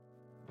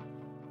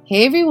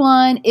Hey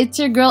everyone, it's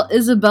your girl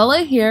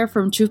Isabella here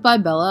from Truth by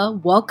Bella.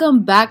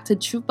 Welcome back to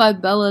Truth by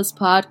Bella's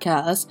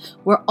podcast,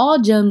 where all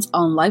gems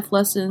on life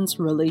lessons,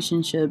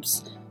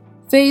 relationships,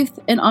 faith,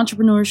 and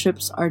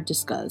entrepreneurships are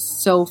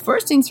discussed. So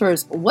first things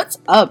first, what's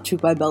up,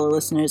 Truth by Bella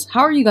listeners?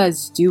 How are you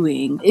guys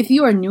doing? If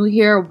you are new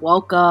here,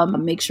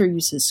 welcome. Make sure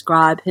you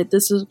subscribe. Hit the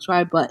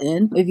subscribe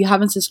button. If you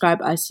haven't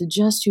subscribed, I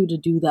suggest you to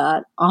do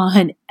that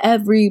on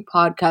every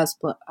podcast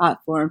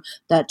platform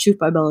that Truth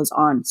by Bella is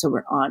on. So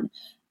we're on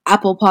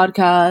Apple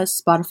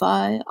Podcasts,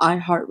 Spotify,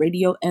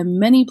 iHeartRadio, and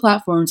many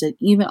platforms, and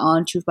even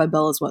on Truth by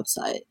Bella's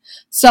website.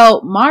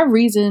 So my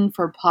reason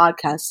for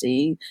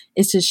podcasting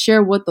is to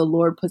share what the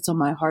Lord puts on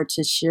my heart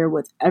to share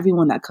with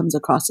everyone that comes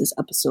across this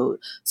episode.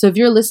 So if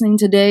you're listening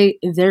today,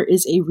 there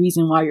is a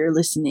reason why you're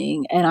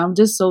listening, and I'm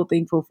just so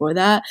thankful for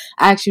that.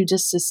 I ask you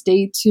just to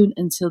stay tuned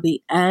until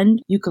the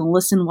end. You can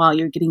listen while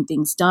you're getting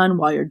things done,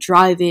 while you're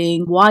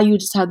driving, while you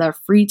just have that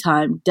free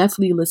time.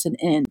 Definitely listen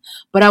in.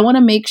 But I want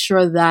to make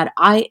sure that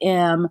I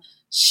am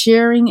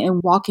sharing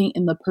and walking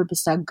in the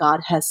purpose that God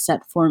has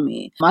set for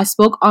me. I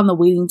spoke on the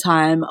waiting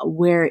time,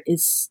 where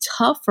it's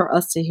tough for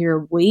us to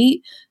hear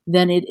wait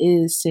than it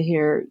is to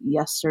hear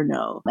yes or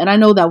no. And I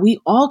know that we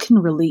all can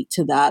relate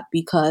to that,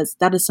 because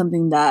that is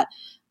something that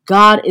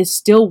God is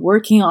still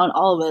working on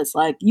all of us.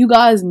 Like, you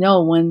guys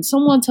know, when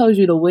someone tells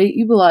you to wait,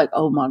 you be like,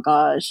 oh my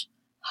gosh,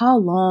 how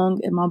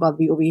long am I about to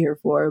be over here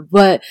for?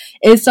 But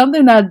it's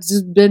something that's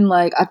just been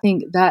like, I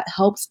think that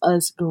helps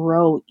us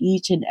grow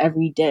each and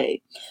every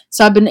day.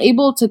 So I've been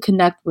able to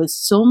connect with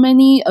so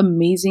many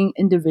amazing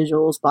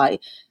individuals by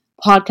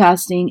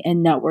podcasting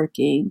and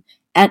networking.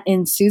 And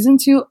in season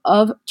 2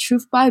 of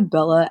Truth by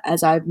Bella,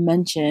 as I've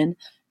mentioned,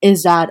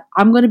 is that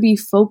I'm going to be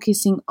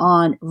focusing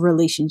on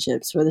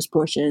relationships for this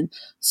portion.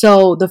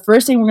 So the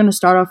first thing we're going to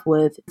start off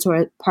with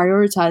to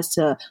prioritize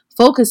to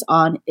focus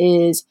on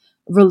is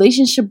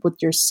relationship with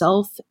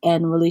yourself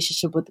and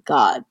relationship with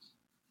God.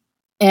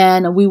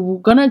 And we were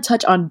going to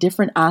touch on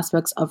different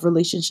aspects of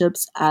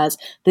relationships as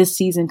this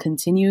season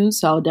continues.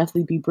 So I'll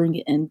definitely be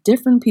bringing in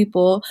different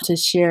people to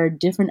share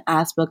different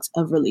aspects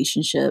of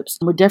relationships.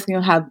 We're definitely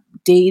going to have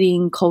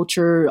dating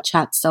culture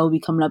chats that will be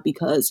coming up,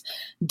 because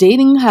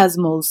dating has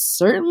most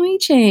certainly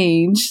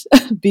changed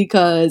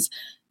because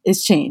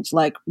it's changed.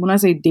 Like, when I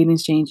say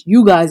dating's changed,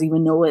 you guys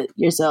even know it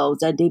yourselves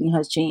that dating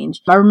has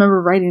changed. I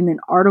remember writing an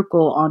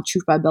article on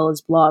Truth by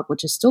Bella's blog,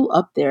 which is still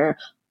up there,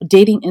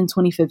 dating in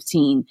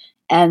 2015.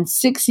 And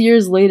 6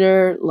 years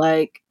later,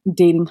 like,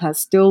 dating has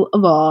still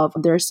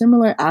evolved. There are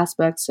similar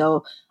aspects,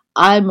 so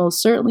I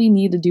most certainly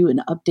need to do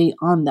an update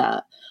on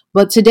that.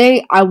 But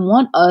today, I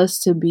want us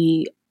to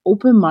be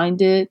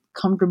open-minded,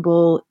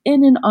 comfortable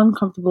in an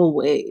uncomfortable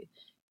way.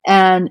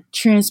 And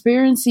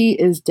transparency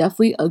is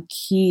definitely a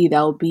key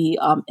that will be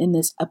in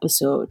this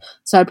episode.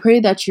 So I pray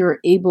that you're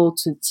able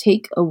to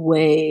take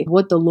away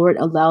what the Lord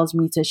allows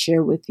me to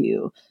share with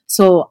you.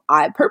 So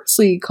I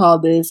purposely call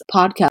this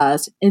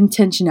podcast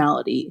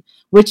Intentionality,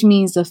 which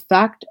means the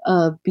fact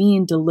of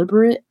being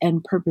deliberate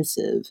and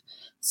purposive.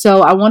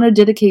 So I want to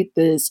dedicate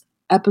this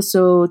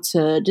episode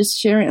to just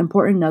sharing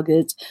important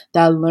nuggets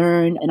that I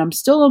learned and I'm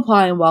still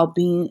applying while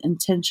being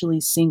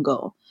intentionally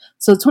single.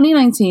 So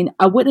 2019,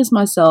 I witnessed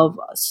myself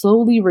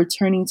slowly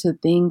returning to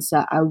things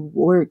that I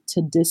worked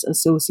to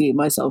disassociate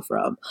myself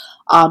from.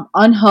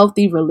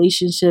 Unhealthy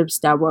relationships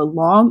that were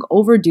long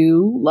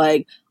overdue,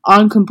 like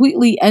on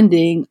completely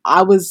ending,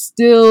 I was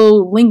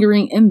still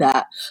lingering in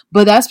that.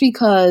 But that's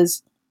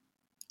because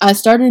I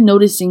started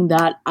noticing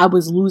that I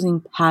was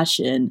losing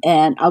passion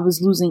and I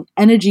was losing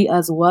energy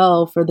as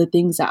well for the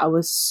things that I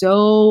was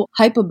so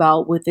hype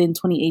about within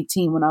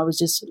 2018, when I was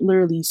just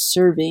literally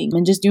serving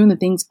and just doing the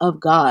things of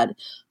God.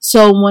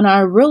 So when I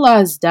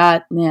realized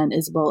that, man,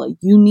 Isabella,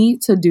 you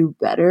need to do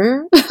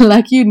better.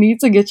 Like, you need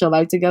to get your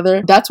life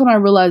together. That's when I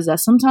realized that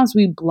sometimes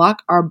we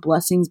block our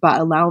blessings by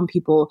allowing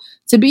people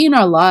to be in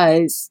our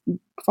lives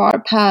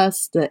far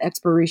past the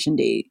expiration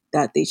date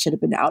that they should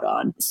have been out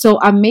on. So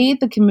I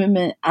made the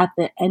commitment at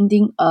the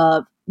ending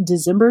of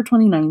December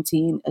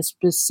 2019,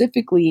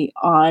 specifically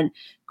on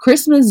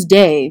Christmas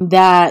Day,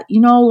 that, you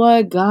know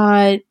what,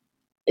 God,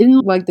 in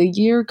like the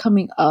year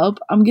coming up,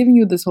 I'm giving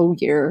you this whole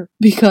year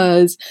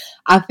because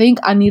I think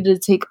I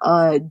needed to take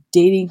a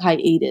dating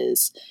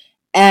hiatus.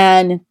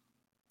 And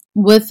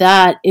with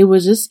that, it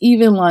was just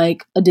even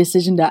like a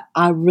decision that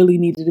I really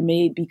needed to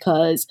make,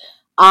 because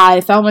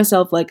I found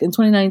myself like in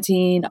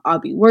 2019, I'll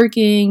be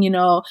working,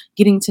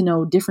 getting to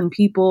know different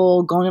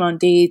people, going on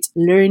dates,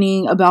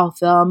 learning about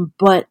them,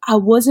 but I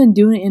wasn't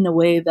doing it in a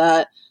way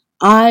that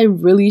I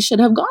really should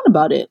have gone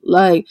about it.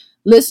 Like,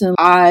 listen,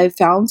 I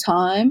found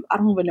time. I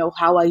don't even know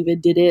how I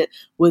even did it,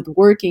 with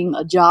working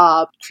a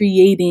job,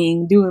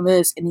 creating, doing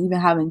this, and even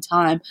having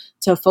time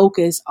to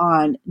focus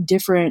on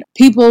different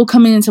people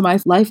coming into my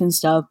life and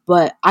stuff.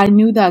 But I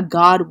knew that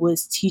God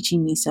was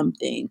teaching me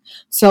something.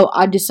 So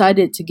I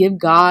decided to give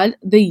God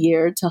the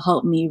year to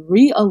help me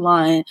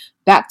realign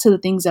back to the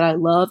things that I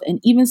love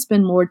and even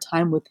spend more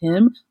time with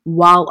Him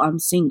while I'm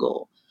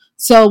single.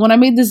 So when I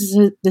made this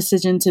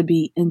decision to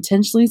be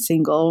intentionally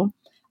single,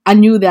 I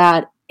knew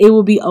that it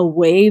will be a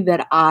way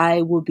that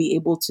I will be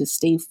able to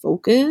stay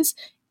focused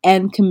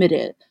and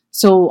committed.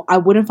 So I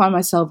wouldn't find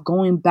myself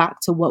going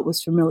back to what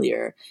was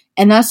familiar.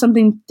 And that's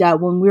something that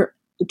when we're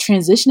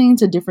transitioning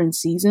to different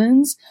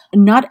seasons,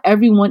 not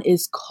everyone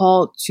is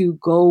called to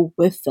go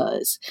with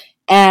us.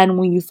 And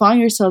when you find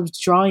yourself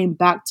drawing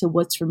back to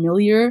what's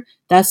familiar,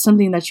 that's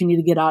something that you need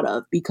to get out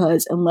of,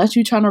 because unless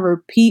you're trying to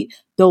repeat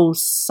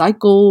those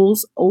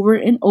cycles over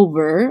and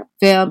over,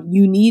 fam,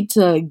 you need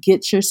to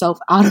get yourself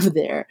out of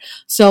there.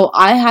 So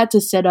I had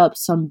to set up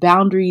some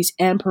boundaries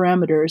and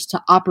parameters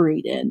to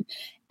operate in.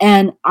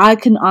 And I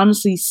can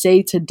honestly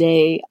say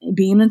today,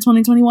 being in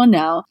 2021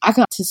 now, I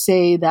can to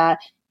say that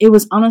it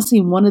was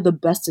honestly one of the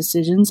best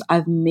decisions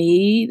I've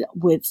made,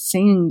 with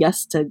saying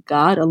yes to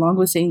God, along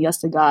with saying yes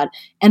to God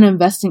and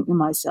investing in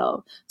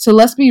myself. So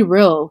let's be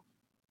real.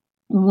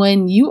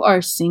 When you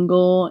are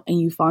single and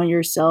you find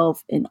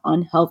yourself in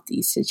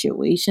unhealthy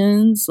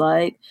situations,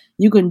 like,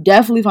 you can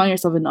definitely find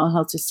yourself in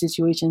unhealthy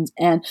situations.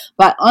 And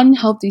by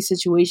unhealthy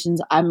situations,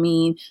 I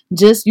mean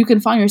just you can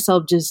find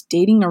yourself just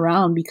dating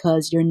around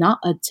because you're not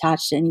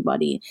attached to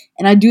anybody.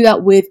 And I do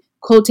that with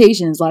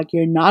quotations, like,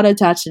 you're not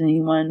attached to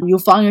anyone. You'll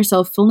find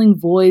yourself filling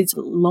voids,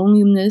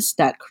 loneliness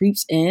that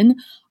creeps in.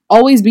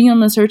 Always being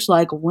on the search,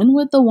 like, when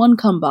would the one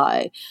come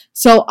by?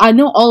 So I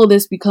know all of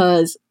this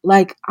because,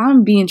 like,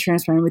 I'm being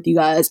transparent with you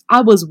guys.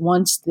 I was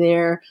once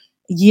there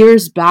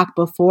years back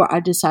before I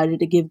decided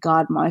to give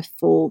God my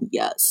full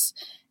yes.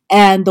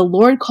 And the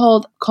Lord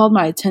called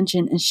my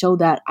attention and showed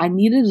that I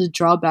needed to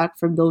draw back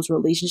from those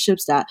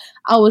relationships that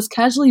I was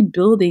casually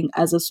building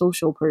as a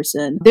social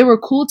person. They were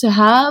cool to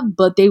have,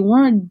 but they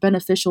weren't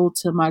beneficial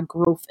to my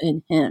growth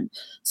in Him.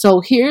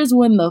 So here's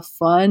when the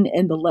fun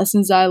and the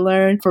lessons I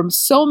learned from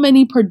so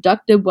many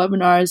productive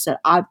webinars that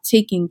I've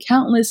taken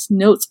countless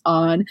notes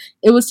on,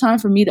 it was time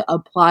for me to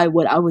apply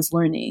what I was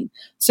learning.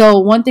 So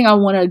one thing I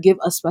want to give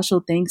a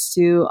special thanks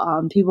to,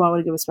 people I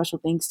want to give a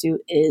special thanks to,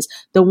 is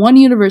the One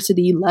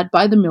University led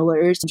by the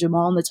Millers,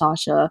 Jamal and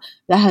Natasha,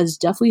 that has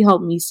definitely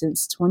helped me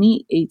since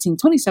 2018,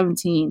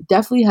 2017,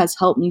 definitely has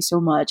helped me so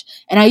much.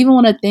 And I even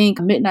want to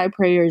thank Midnight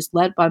Prayers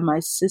led by my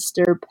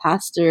sister,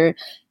 Pastor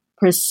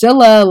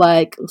Priscilla.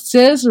 Like,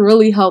 sis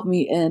really helped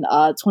me in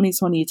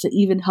 2020 to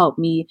even help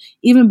me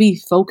even be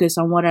focused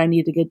on what I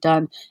need to get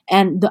done.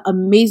 And the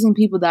amazing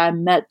people that I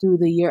met through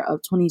the year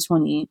of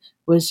 2020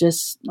 was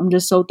just, I'm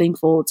just so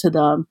thankful to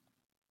them.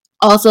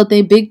 Also,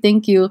 big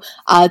thank you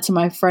to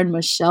my friend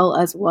Michelle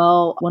as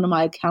well, one of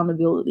my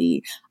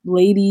accountability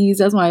ladies.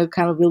 That's my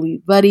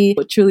accountability buddy.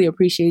 I truly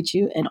appreciate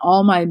you and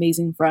all my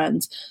amazing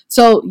friends.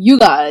 So, you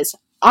guys,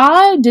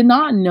 I did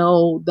not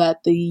know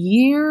that the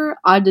year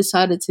I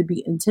decided to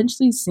be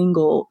intentionally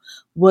single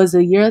was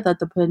a year that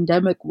the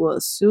pandemic will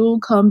soon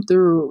come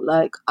through.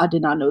 Like, I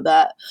did not know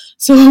that.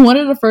 So, one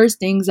of the first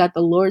things that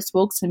the Lord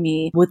spoke to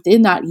me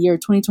within that year,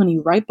 2020,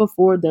 right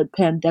before the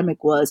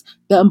pandemic, was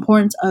the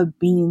importance of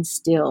being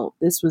still.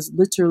 This was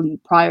literally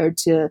prior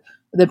to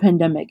the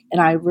pandemic,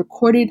 and I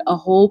recorded a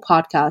whole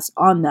podcast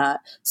on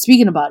that,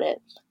 speaking about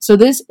it. So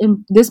this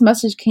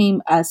message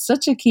came at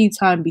such a key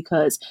time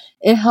because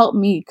it helped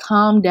me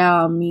calm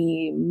down,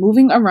 me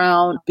moving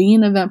around,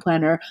 being an event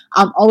planner.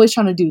 I'm always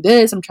trying to do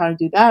this, I'm trying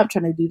to do that, I'm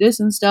trying to do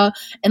this and stuff.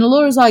 And the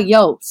Lord was like,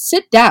 yo,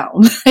 sit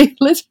down. Like,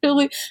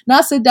 literally,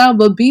 not sit down,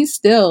 but be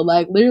still.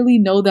 Like, literally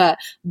know that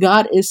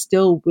God is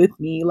still with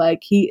me. Like,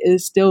 He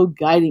is still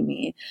guiding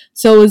me.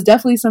 So it's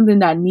definitely something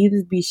that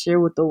needed to be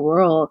shared with the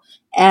world.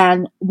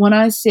 And when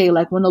I say,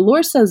 like, when the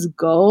Lord says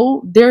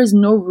go, there's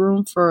no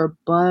room for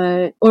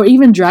but or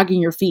even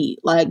dragging your feet.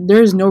 Like,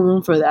 there's no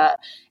room for that.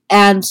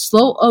 And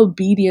slow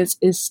obedience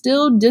is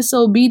still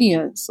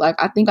disobedience. Like,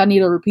 I think I need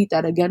to repeat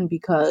that again,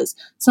 because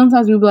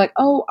sometimes we'll be like,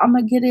 oh, I'm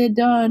going to get it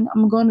done,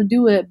 I'm going to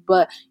do it.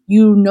 But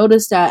you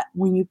notice that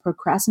when you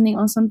procrastinate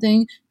on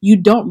something, you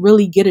don't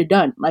really get it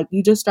done. Like,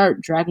 you just start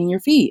dragging your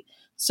feet.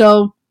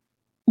 So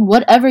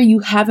whatever you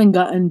haven't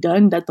gotten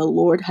done that the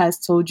Lord has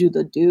told you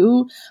to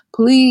do,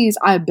 please,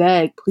 I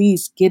beg,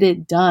 please get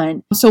it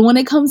done. So when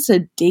it comes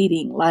to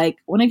dating, like,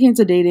 when it came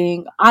to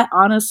dating, I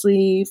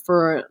honestly,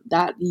 for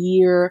that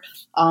year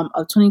of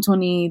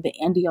 2020, the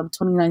ending of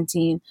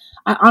 2019,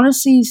 I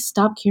honestly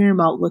stopped caring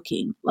about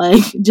looking.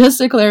 Like, just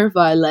to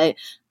clarify, like,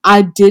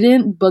 I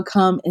didn't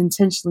become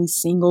intentionally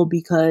single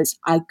because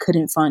I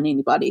couldn't find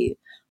anybody.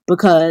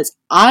 Because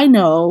I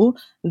know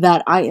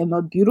that I am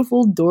a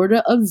beautiful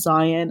daughter of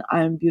Zion.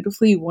 I am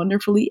beautifully,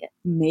 wonderfully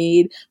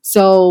made.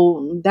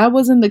 So that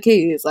wasn't the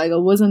case. Like,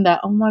 it wasn't that,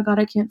 oh my God,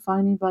 I can't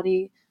find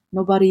anybody,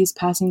 nobody is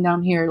passing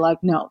down here. Like,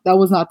 no, that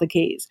was not the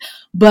case.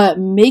 But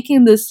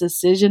making this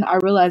decision, I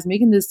realized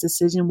making this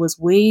decision was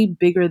way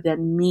bigger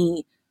than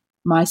me,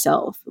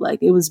 myself. Like,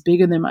 it was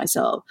bigger than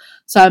myself.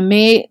 So I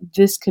made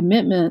this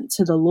commitment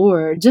to the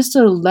Lord just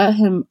to let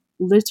Him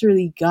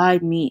literally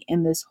guide me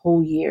in this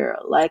whole year.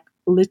 Like,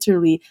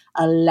 literally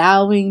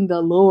allowing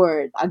the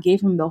Lord. I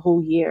gave Him the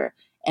whole year.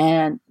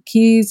 And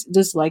keys,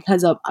 just like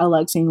heads up, I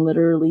like saying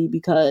literally,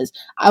 because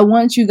I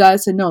want you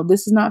guys to know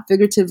this is not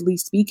figuratively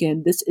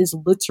speaking, this is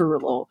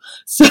literal.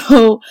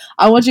 So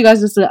I want you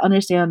guys just to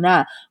understand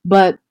that.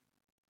 But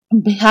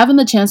having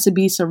the chance to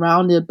be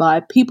surrounded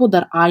by people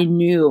that I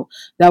knew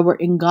that were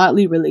in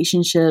godly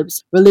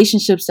relationships,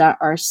 relationships that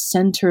are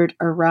centered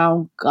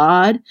around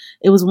God.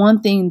 It was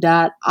one thing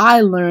that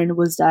I learned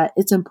was that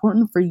it's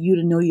important for you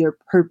to know your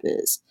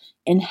purpose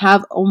and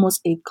have almost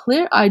a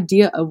clear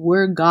idea of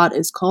where God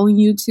is calling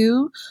you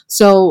to.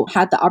 So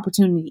had the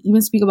opportunity to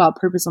even speak about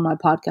purpose on my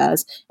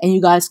podcast, and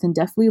you guys can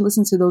definitely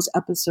listen to those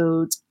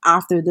episodes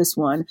after this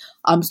one,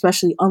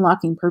 especially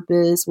Unlocking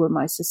Purpose with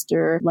my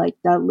sister. Like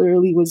that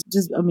literally was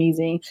just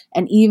amazing.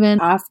 And even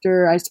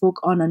after I spoke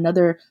on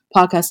another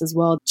podcast as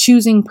well,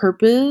 choosing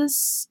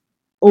purpose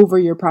over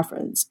your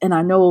preference. And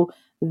I know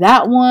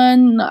that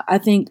one, I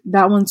think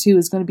that one too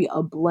is going to be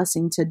a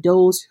blessing to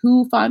those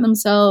who find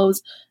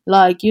themselves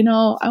like,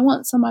 I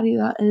want somebody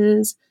that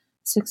is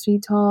 6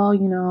 feet tall,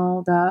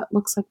 that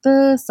looks like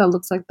this, that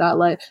looks like that.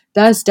 Like,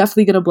 that's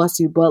definitely going to bless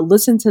you. But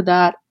listen to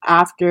that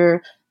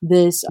after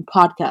this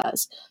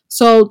podcast.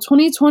 So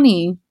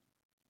 2020,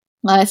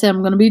 like I said,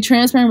 I'm going to be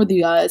transparent with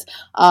you guys.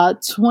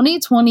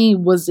 2020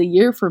 was the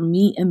year for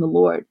me in the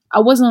Lord. I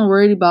wasn't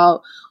worried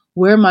about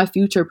where my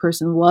future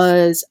person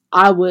was.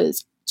 I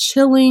was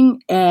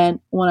chilling, and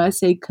when I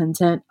say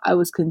content, I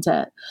was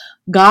content.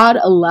 God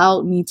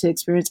allowed me to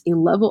experience a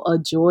level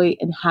of joy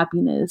and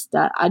happiness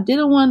that I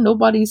didn't want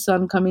nobody's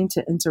son coming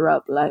to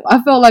interrupt. Like,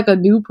 I felt like a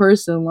new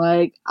person.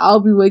 Like,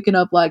 I'll be waking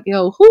up like,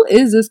 yo, who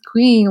is this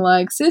queen?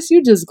 Like, sis,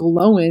 you just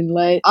glowing.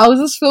 Like, I was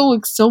just filled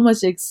with so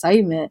much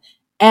excitement.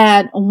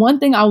 And one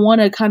thing I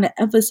want to kind of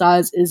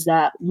emphasize is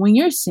that when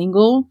you're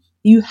single,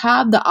 you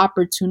have the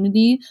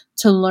opportunity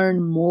to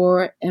learn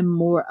more and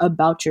more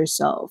about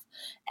yourself.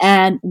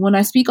 And when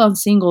I speak on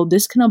single,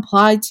 this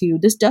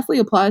definitely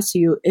applies to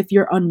you if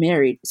you're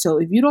unmarried. So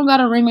if you don't got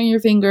a ring on your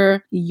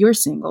finger, you're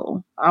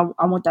single.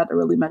 I want that to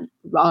really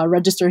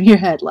register in your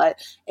head. Like,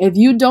 if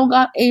you don't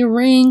got a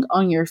ring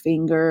on your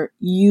finger,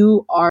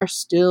 you are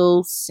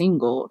still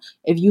single.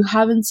 If you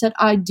haven't said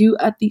I do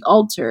at the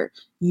altar,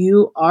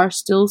 you are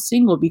still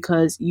single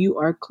because you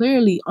are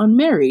clearly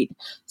unmarried.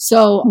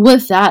 So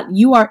with that,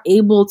 you are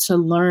able to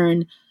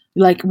learn,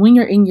 like when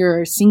you're in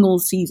your single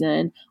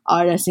season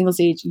or that single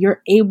stage,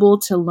 you're able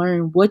to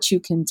learn what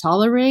you can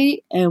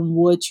tolerate and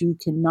what you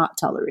cannot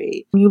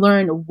tolerate. You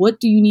learn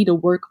what do you need to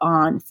work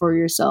on for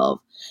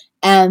yourself.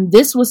 And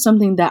this was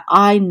something that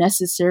I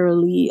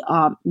necessarily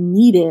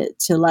needed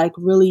to like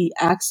really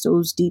ask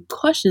those deep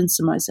questions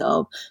to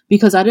myself,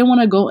 because I didn't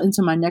want to go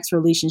into my next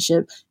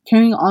relationship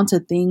carrying on to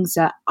things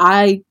that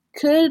I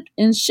could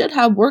and should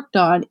have worked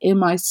on in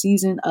my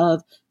season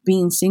of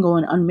being single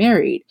and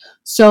unmarried.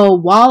 So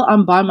while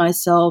I'm by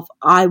myself,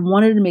 I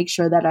wanted to make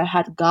sure that I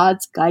had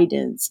God's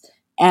guidance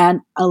and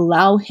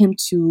allow Him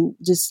to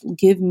just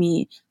give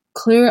me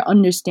clear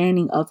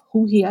understanding of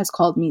who He has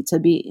called me to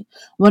be.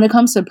 When it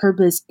comes to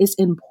purpose, it's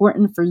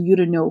important for you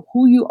to know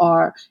who you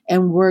are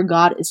and where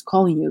God is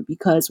calling you,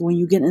 because when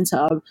you get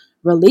into a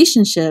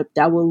relationship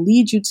that will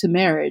lead you to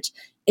marriage,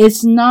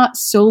 it's not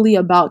solely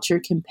about your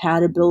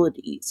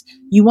compatibilities.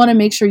 You want to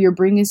make sure you're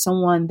bringing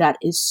someone that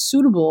is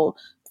suitable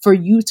for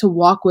you to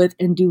walk with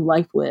and do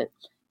life with.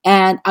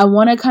 And I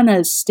want to kind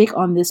of stick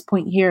on this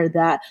point here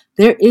that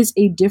there is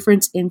a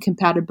difference in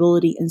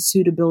compatibility and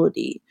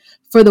suitability.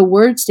 For the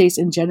word states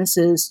in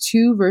Genesis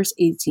 2 verse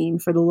 18,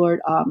 for the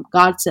Lord,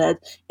 God said,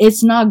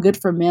 it's not good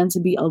for man to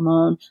be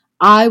alone.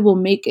 I will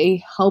make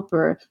a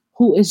helper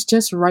who is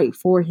just right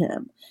for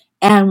him.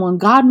 And when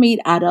God made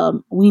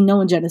Adam, we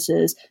know in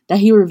Genesis that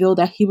He revealed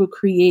that He would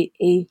create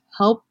a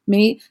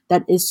helpmate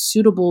that is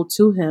suitable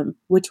to him,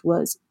 which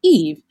was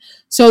Eve.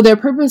 So their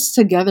purpose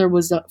together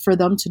was for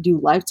them to do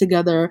life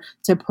together,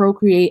 to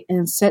procreate,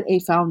 and set a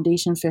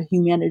foundation for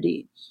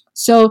humanity.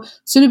 So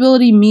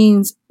suitability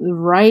means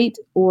right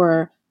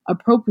or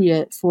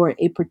appropriate for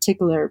a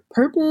particular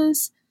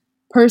purpose,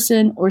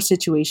 person, or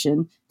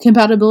situation.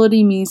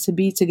 Compatibility means to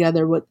be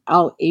together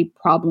without a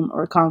problem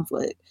or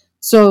conflict.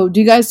 So do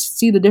you guys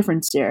see the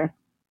difference there?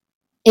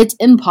 It's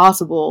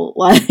impossible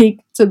like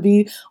to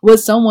be with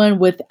someone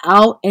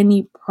without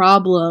any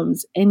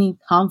problems, any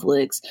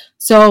conflicts.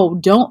 So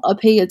don't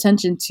pay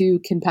attention to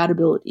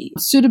compatibility.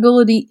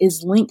 Suitability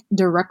is linked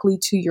directly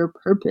to your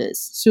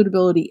purpose.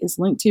 Suitability is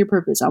linked to your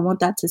purpose. I want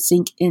that to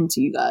sink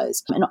into you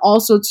guys. And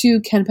also too,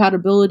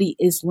 compatibility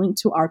is linked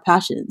to our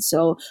passions.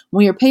 So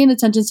when you're paying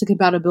attention to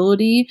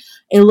compatibility,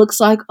 it looks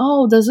like,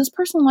 oh, does this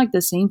person like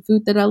the same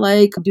food that I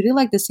like? Do they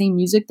like the same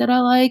music that I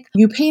like?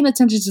 You're paying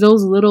attention to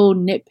those little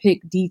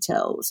nitpick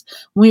details.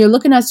 When you're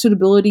looking at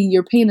suitability,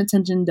 you're paying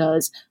attention,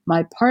 does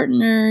my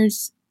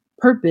partner's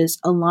purpose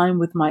align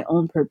with my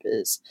own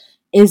purpose?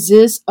 Is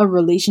this a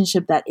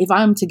relationship that if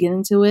I'm to get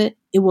into it,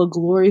 it will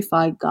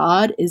glorify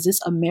God? Is this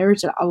a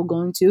marriage that I will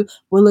go into?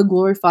 Will it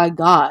glorify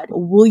God?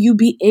 Will you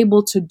be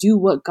able to do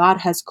what God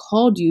has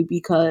called you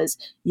because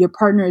your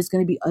partner is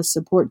going to be a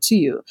support to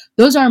you?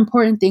 Those are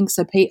important things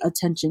to pay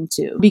attention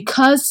to.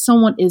 Because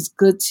someone is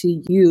good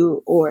to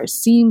you or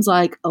seems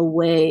like a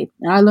way,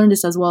 and I learned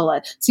this as well,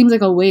 like seems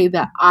like a way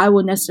that I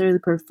would necessarily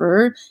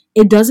prefer,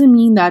 it doesn't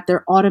mean that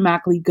they're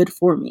automatically good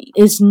for me.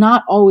 It's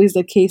not always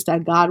the case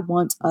that God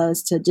wants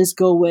us to just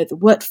go with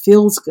what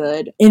feels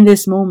good in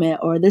this moment,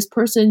 or this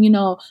person,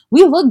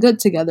 we look good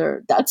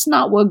together. That's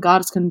not what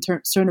God is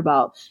concerned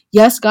about.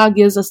 Yes, God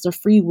gives us the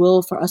free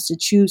will for us to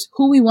choose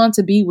who we want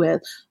to be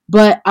with.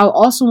 But I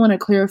also want to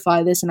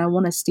clarify this, and I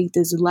want to state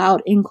this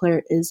loud and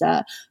clear, is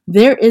that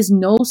there is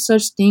no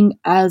such thing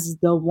as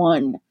the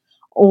one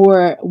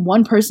or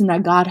one person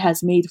that God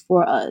has made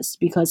for us.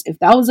 Because if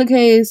that was the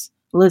case,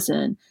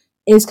 listen,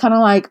 it's kind of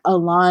like a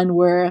line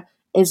where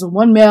it's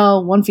one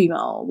male, one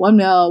female, one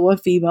male, one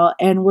female,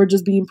 and we're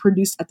just being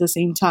produced at the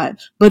same time.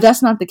 But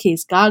that's not the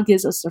case. God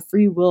gives us the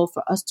free will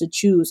for us to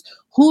choose.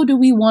 Who do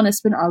we want to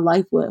spend our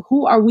life with?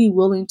 Who are we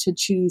willing to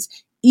choose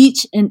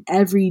each and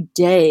every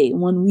day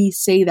when we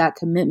say that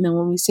commitment,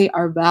 when we say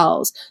our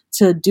vows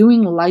to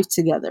doing life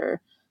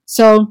together?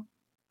 So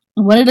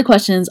one of the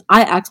questions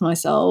I asked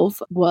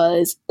myself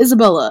was,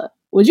 Isabella,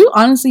 would you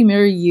honestly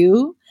marry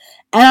you?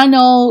 And I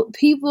know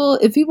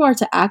if people are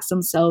to ask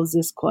themselves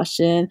this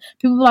question,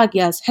 people are like,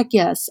 yes, heck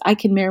yes, I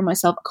can marry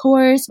myself, of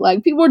course.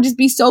 Like, people would just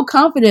be so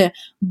confident.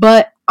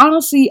 But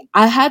honestly,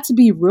 I had to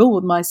be real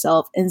with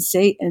myself and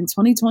say in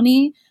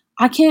 2020,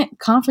 I can't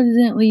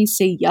confidently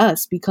say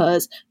yes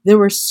because there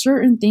were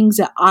certain things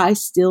that I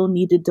still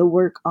needed to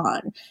work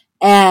on.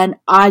 And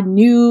I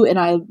knew, and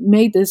I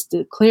made this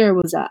clear,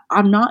 was that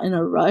I'm not in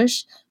a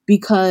rush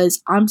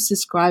because I'm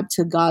subscribed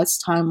to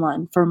God's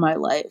timeline for my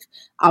life.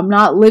 I'm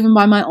not living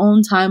by my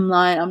own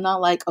timeline. I'm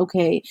not like,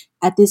 okay,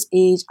 at this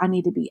age, I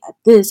need to be at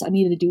this, I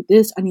need to do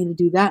this, I need to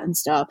do that and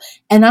stuff.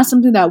 And that's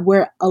something that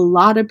where a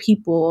lot of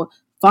people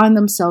find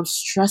themselves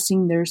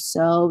stressing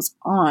themselves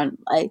on.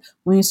 Like,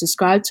 when you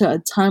subscribe to a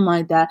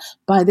timeline that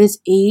by this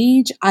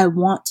age, I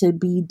want to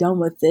be done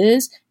with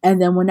this.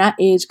 And then when that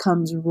age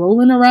comes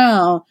rolling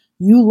around,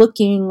 you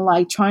looking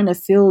like trying to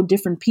fill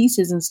different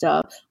pieces and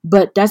stuff,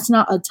 but that's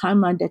not a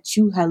timeline that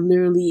you had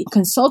literally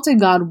consulted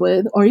God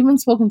with or even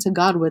spoken to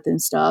God with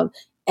and stuff.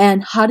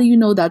 And how do you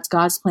know that's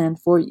God's plan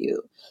for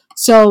you?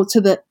 So to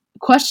the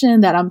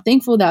question that I'm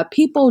thankful that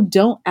people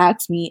don't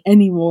ask me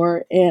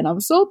anymore, and I'm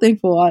so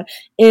thankful on,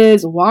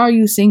 is why are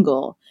you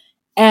single?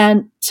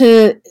 And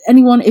to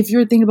anyone, if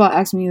you're thinking about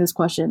asking me this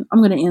question, I'm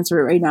going to answer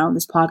it right now in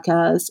this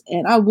podcast.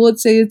 And I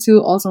would say it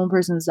to also in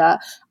person, is that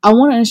I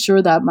want to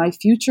ensure that my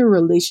future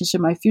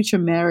relationship, my future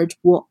marriage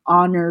will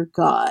honor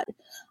God.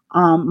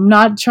 I'm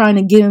not trying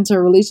to get into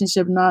a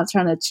relationship, not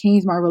trying to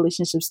change my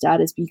relationship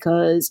status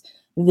because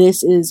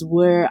this is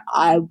where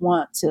I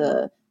want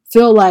to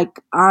feel like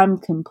I'm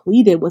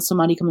completed with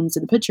somebody coming into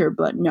the picture.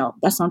 But no,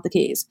 that's not the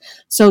case.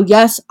 So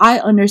yes, I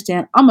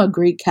understand. I'm a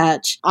great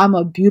catch. I'm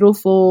a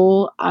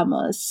beautiful, I'm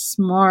a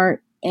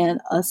smart, and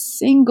a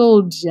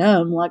single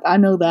gem. Like, I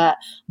know that.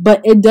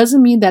 But it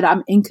doesn't mean that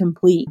I'm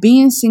incomplete.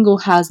 Being single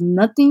has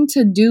nothing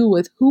to do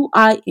with who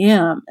I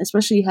am,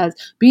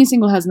 being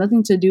single has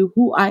nothing to do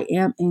who I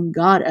am in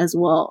God as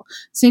well.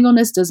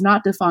 Singleness does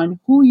not define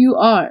who you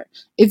are.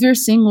 If you're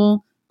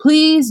single,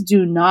 please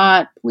do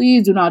not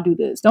do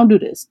this. Don't do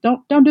this.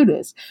 Don't do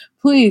this.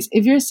 Please,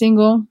 if you're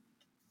single,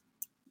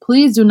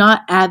 please do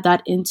not add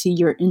that into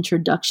your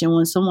introduction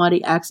when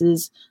somebody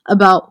asks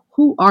about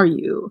who are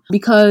you?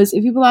 Because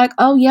if people are like,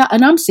 oh yeah,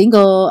 and I'm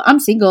single,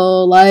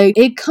 like,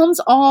 it comes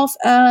off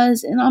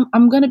as, and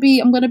I'm gonna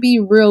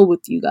be real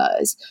with you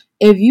guys.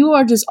 If you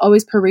are just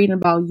always parading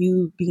about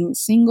you being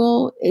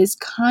single, it's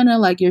kind of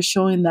like you're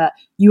showing that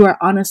you are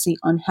honestly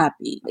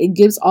unhappy. It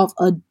gives off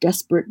a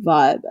desperate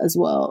vibe as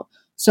well.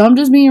 So I'm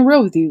just being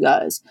real with you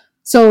guys.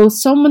 So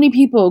many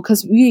people,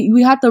 because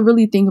we have to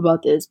really think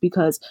about this,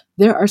 because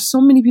there are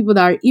so many people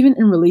that are even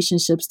in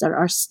relationships that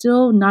are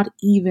still not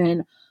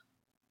even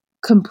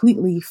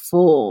completely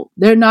full.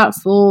 They're not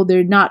full.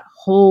 They're not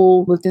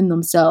whole within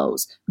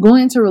themselves.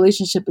 Going into a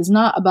relationship is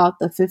not about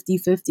the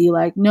 50-50.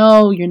 Like,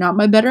 no, you're not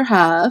my better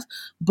half,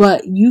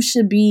 but you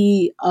should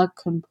be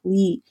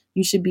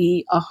you should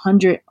be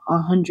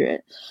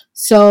 100.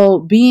 So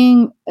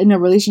being in a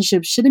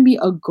relationship shouldn't be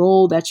a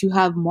goal that you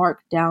have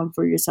marked down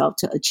for yourself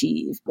to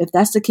achieve. If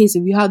that's the case,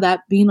 if you have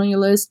that being on your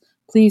list,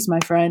 please, my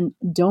friend,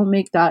 don't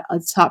make that a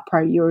top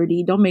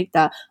priority. Don't make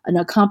that an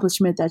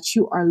accomplishment that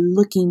you are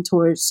looking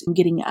towards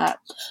getting at.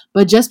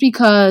 But just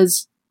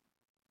because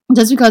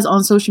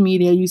on social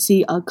media you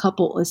see a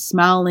couple is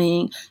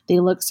smiling, they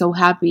look so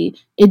happy,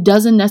 it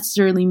doesn't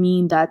necessarily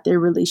mean that their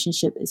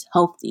relationship is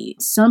healthy.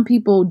 Some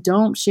people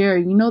don't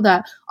share,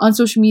 that on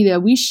social media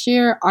we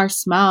share our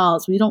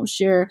smiles. We don't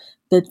share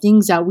the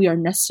things that we are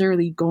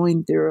necessarily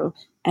going through.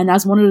 And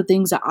that's one of the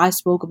things that I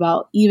spoke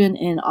about even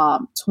in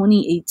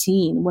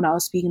 2018 when I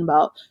was speaking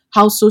about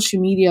how social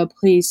media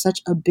plays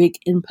such a big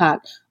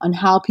impact on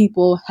how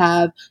people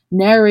have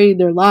narrated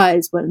their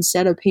lives, but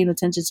instead of paying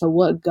attention to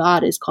what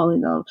God is calling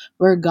them,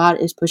 where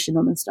God is pushing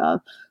them and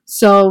stuff.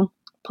 So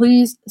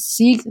please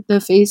seek the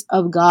face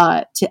of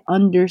God to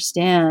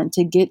understand,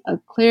 to get a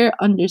clear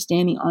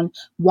understanding on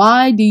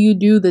why do you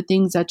do the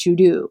things that you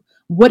do?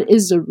 What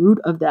is the root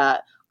of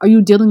that? Are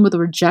you dealing with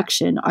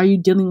rejection? Are you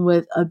dealing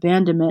with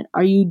abandonment?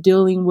 Are you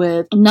dealing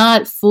with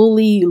not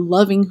fully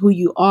loving who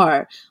you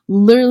are?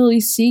 Literally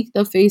seek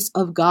the face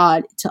of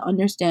God to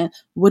understand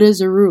what is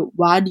the root.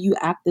 Why do you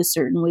act the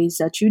certain ways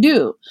that you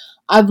do?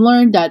 I've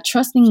learned that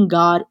trusting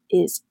God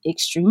is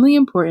extremely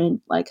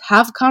important. Like,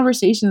 have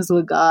conversations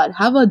with God,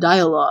 have a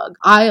dialogue.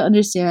 I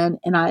understand,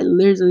 and I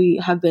literally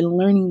have been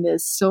learning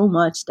this so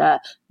much,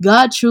 that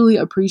God truly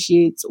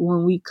appreciates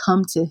when we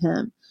come to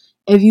Him.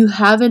 If you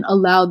haven't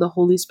allowed the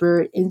Holy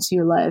Spirit into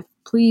your life,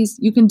 please,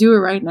 you can do it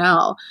right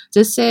now.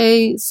 Just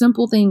say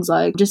simple things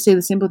like, just say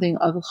the simple thing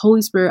of,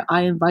 Holy Spirit,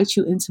 I invite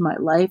you into my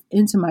life,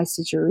 into my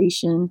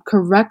situation.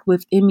 Correct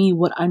within me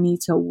what I need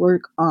to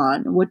work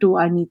on. What do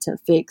I need to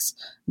fix?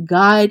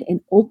 Guide and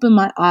open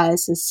my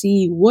eyes to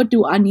see what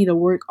do I need to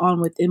work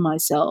on within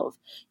myself.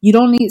 You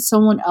don't need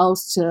someone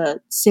else to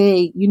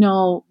say,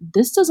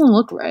 this doesn't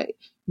look right.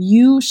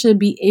 You should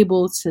be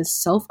able to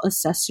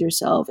self-assess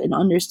yourself and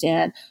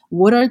understand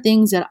what are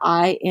things that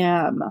I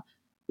am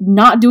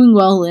not doing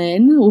well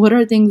in, what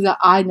are things that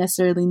I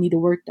necessarily need to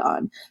work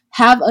on.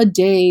 Have a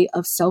day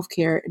of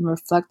self-care and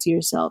reflect to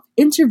yourself.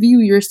 Interview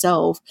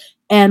yourself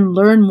and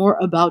learn more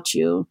about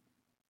you.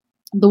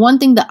 The one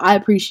thing that I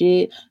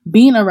appreciate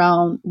being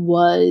around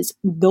was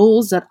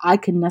those that I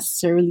could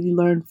necessarily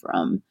learn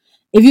from.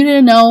 If you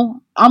didn't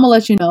know, I'm gonna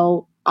let you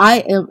know. I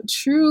am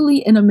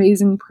truly an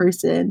amazing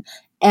person,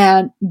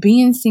 and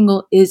being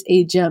single is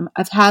a gem.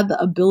 I've had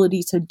the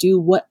ability to do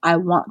what I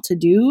want to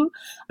do.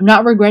 I'm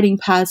not regretting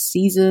past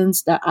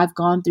seasons that I've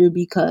gone through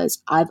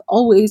because I've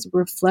always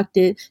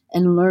reflected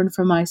and learned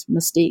from my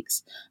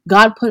mistakes.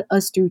 God put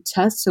us through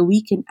tests so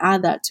we can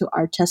add that to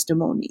our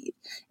testimony.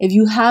 If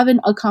you haven't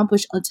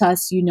accomplished a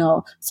test,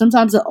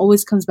 sometimes it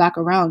always comes back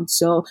around.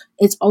 So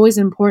it's always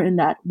important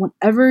that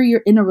whenever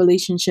you're in a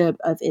relationship,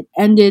 if it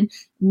ended,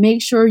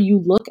 make sure you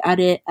look at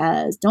it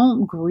as,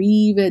 don't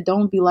grieve it.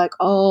 Don't be like,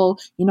 oh,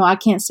 I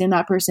can't stand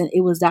that person.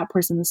 It was that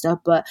person and stuff.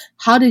 But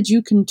how did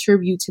you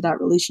contribute to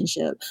that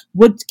relationship?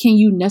 What can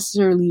you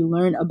necessarily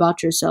learn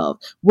about yourself?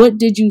 What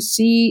did you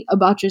see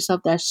about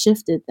yourself that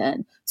shifted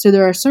then? So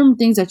there are certain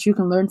things that you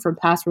can learn from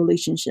past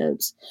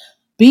relationships.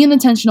 Being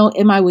intentional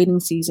in my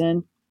waiting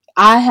season,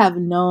 I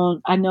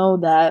know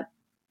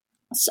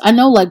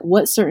like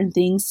what certain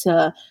things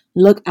to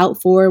look out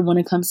for when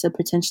it comes to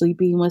potentially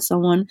being with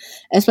someone,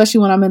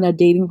 especially when I'm in a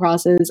dating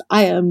process.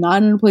 I am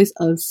not in a place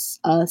of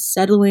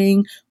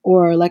settling,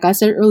 or like I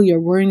said earlier,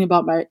 worrying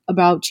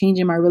about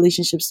changing my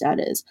relationship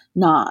status.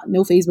 Nah,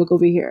 no Facebook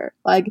over here.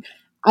 Like,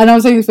 I know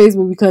I'm saying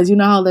Facebook because you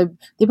know how they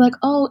be like,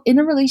 oh, in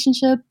a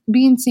relationship,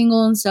 being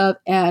single and stuff.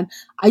 And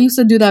I used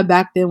to do that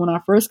back then when I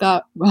first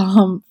got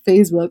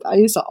Facebook. I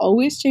used to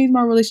always change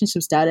my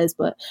relationship status,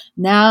 but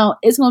now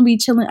it's going to be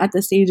chilling at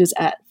the stages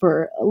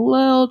for a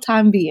little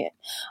time being.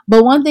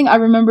 But one thing I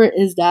remember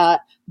is that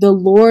the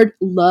Lord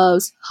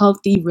loves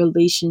healthy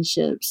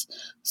relationships.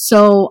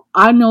 So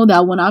I know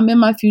that when I'm in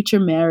my future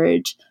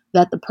marriage,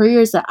 that the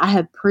prayers that I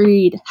have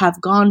prayed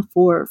have gone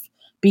forth,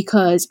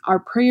 because our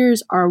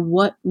prayers are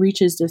what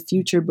reaches the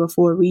future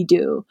before we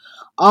do.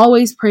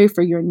 Always pray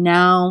for your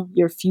now,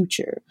 your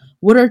future.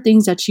 What are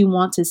things that you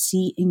want to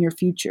see in your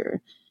future?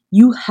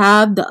 You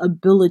have the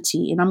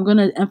ability, and I'm going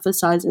to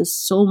emphasize this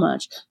so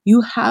much.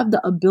 You have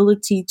the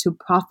ability to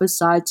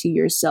prophesy to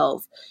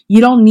yourself. You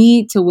don't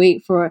need to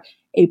wait for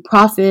a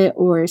prophet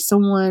or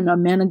someone, a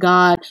man of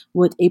God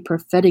with a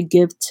prophetic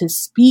gift to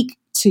speak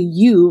to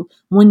you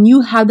when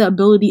you have the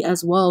ability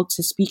as well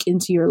to speak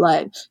into your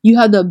life. You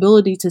have the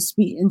ability to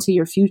speak into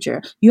your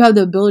future. You have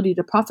the ability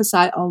to prophesy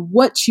on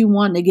what you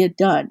want to get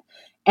done.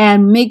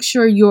 And make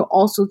sure you're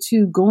also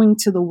too going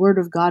to the word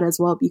of God as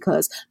well,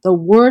 because the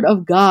word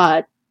of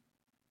God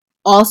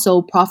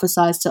also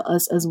prophesies to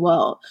us as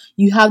well.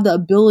 You have the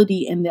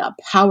ability and the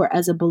power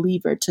as a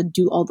believer to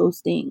do all those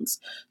things.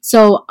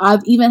 So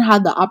I've even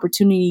had the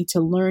opportunity to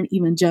learn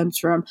even gems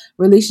from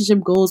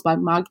Relationship Goals by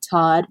Mike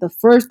Todd. The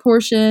first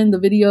portion, the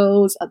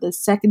videos, the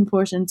second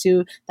portion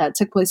too, that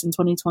took place in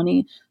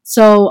 2020.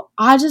 So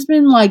I just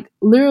been like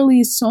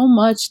literally so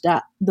much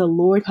that the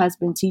Lord has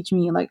been teaching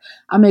me. Like,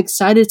 I'm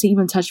excited to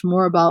even touch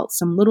more about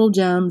some little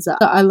gems that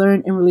I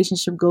learned in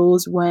Relationship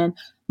Goals when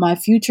my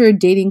future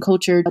dating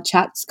culture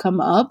chats come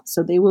up,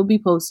 so they will be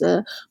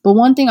posted. But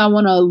one thing I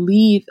want to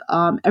leave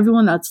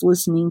everyone that's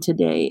listening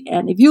today,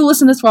 and if you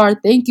listen this far,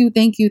 thank you,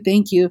 thank you,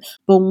 thank you.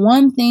 But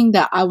one thing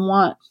that I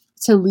want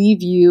to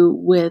leave you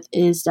with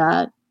is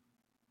that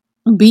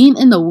being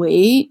in the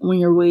wait, when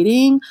you're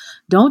waiting,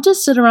 don't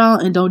just sit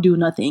around and don't do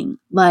nothing.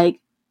 Like,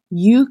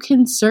 you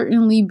can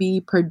certainly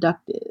be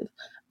productive.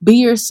 Be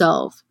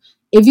yourself.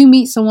 If you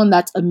meet someone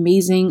that's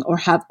amazing or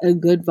have a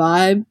good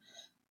vibe,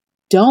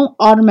 don't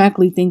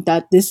automatically think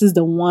that this is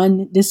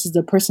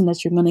the person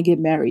that you're going to get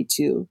married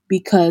to,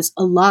 because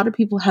a lot of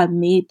people have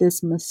made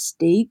this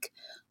mistake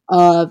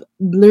of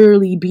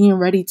literally being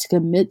ready to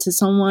commit to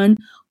someone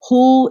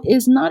who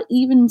is not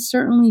even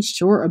certainly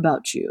sure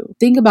about you.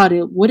 Think about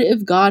it. What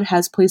if God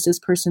has placed this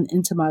person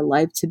into my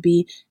life to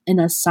be an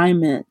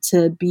assignment,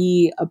 to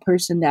be a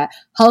person that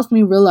helps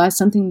me realize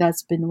something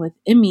that's been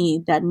within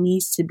me that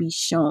needs to be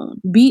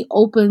shown? Be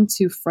open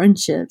to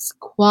friendships,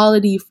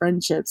 quality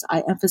friendships.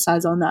 I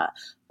emphasize on that.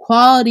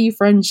 Quality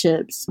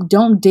friendships.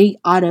 Don't date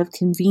out of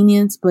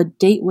convenience, but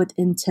date with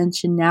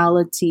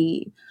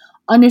intentionality.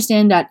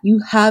 Understand that you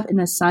have an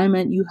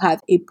assignment, you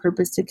have a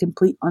purpose to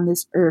complete on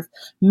this earth.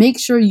 Make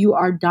sure you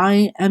are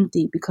dying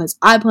empty, because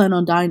I plan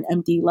on dying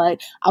empty.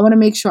 Like, I want to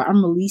make sure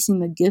I'm releasing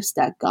the gifts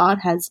that God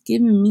has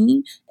given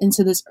me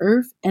into this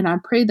earth, and I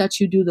pray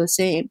that you do the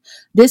same.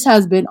 This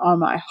has been on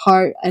my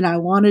heart, and I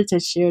wanted to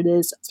share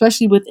this,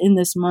 especially within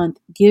this month.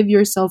 Give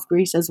yourself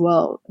grace as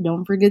well.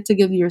 Don't forget to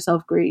give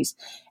yourself grace.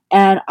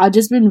 And I've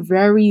just been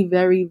very,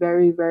 very,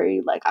 very,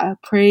 very, like, I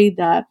pray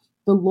that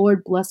the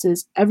Lord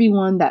blesses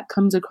everyone that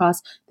comes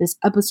across this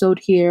episode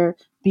here,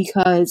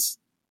 because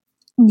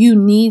you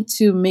need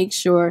to make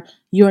sure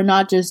you're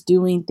not just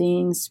doing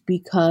things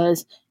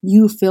because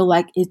you feel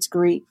like it's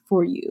great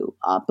for you,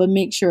 but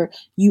make sure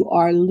you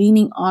are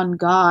leaning on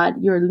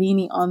God, you're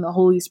leaning on the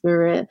Holy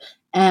Spirit,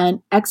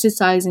 and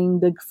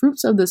exercising the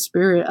fruits of the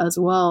Spirit as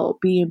well,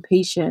 being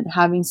patient,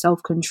 having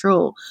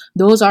self-control.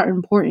 Those are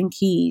important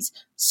keys.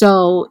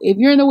 So if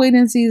you're in the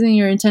waiting season,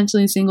 you're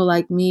intentionally single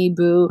like me,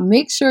 boo,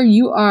 make sure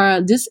you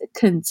are just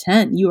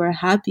content, you are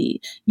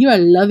happy, you are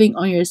loving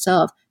on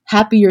yourself.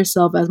 Happy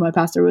yourself, as my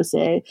pastor would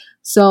say.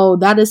 So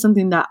that is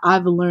something that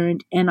I've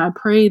learned. And I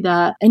pray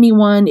that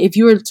anyone, if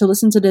you were to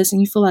listen to this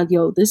and you feel like,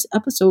 yo, this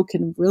episode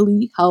can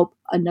really help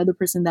another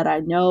person that I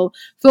know,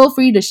 feel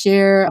free to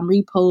share,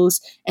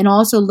 repost, and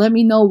also let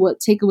me know what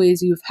takeaways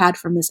you've had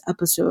from this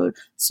episode.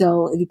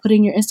 So if you put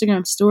in your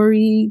Instagram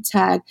story,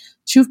 tag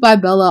Truth by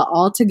Bella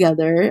all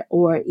together,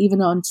 or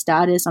even on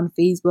status on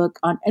Facebook,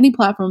 on any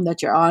platform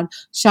that you're on,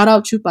 shout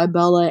out Truth by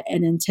Bella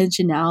and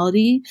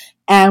Intentionality.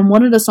 And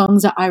one of the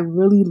songs that I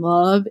really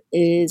love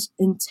is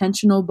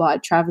Intentional by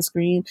Travis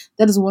Green.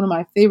 That is one of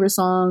my favorite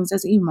songs.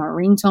 That's even my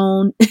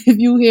ringtone if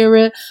you hear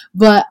it.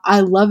 But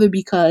I love it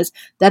because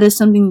that is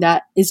something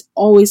that is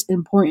always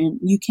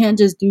important. You can't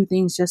just do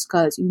things just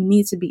because. You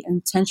need to be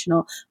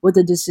intentional with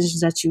the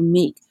decisions that you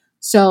make.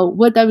 So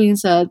with that being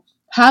said,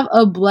 have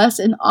a blessed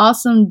and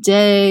awesome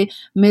day.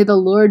 May the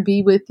Lord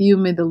be with you.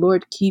 May the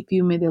Lord keep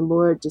you. May the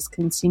Lord just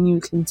continue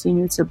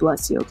to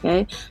bless you,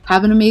 okay?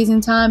 Have an amazing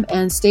time,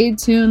 and stay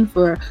tuned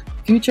for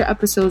future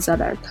episodes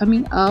that are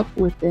coming up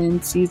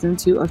within season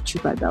 2 of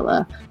Truth by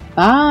Bella.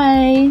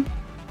 Bye!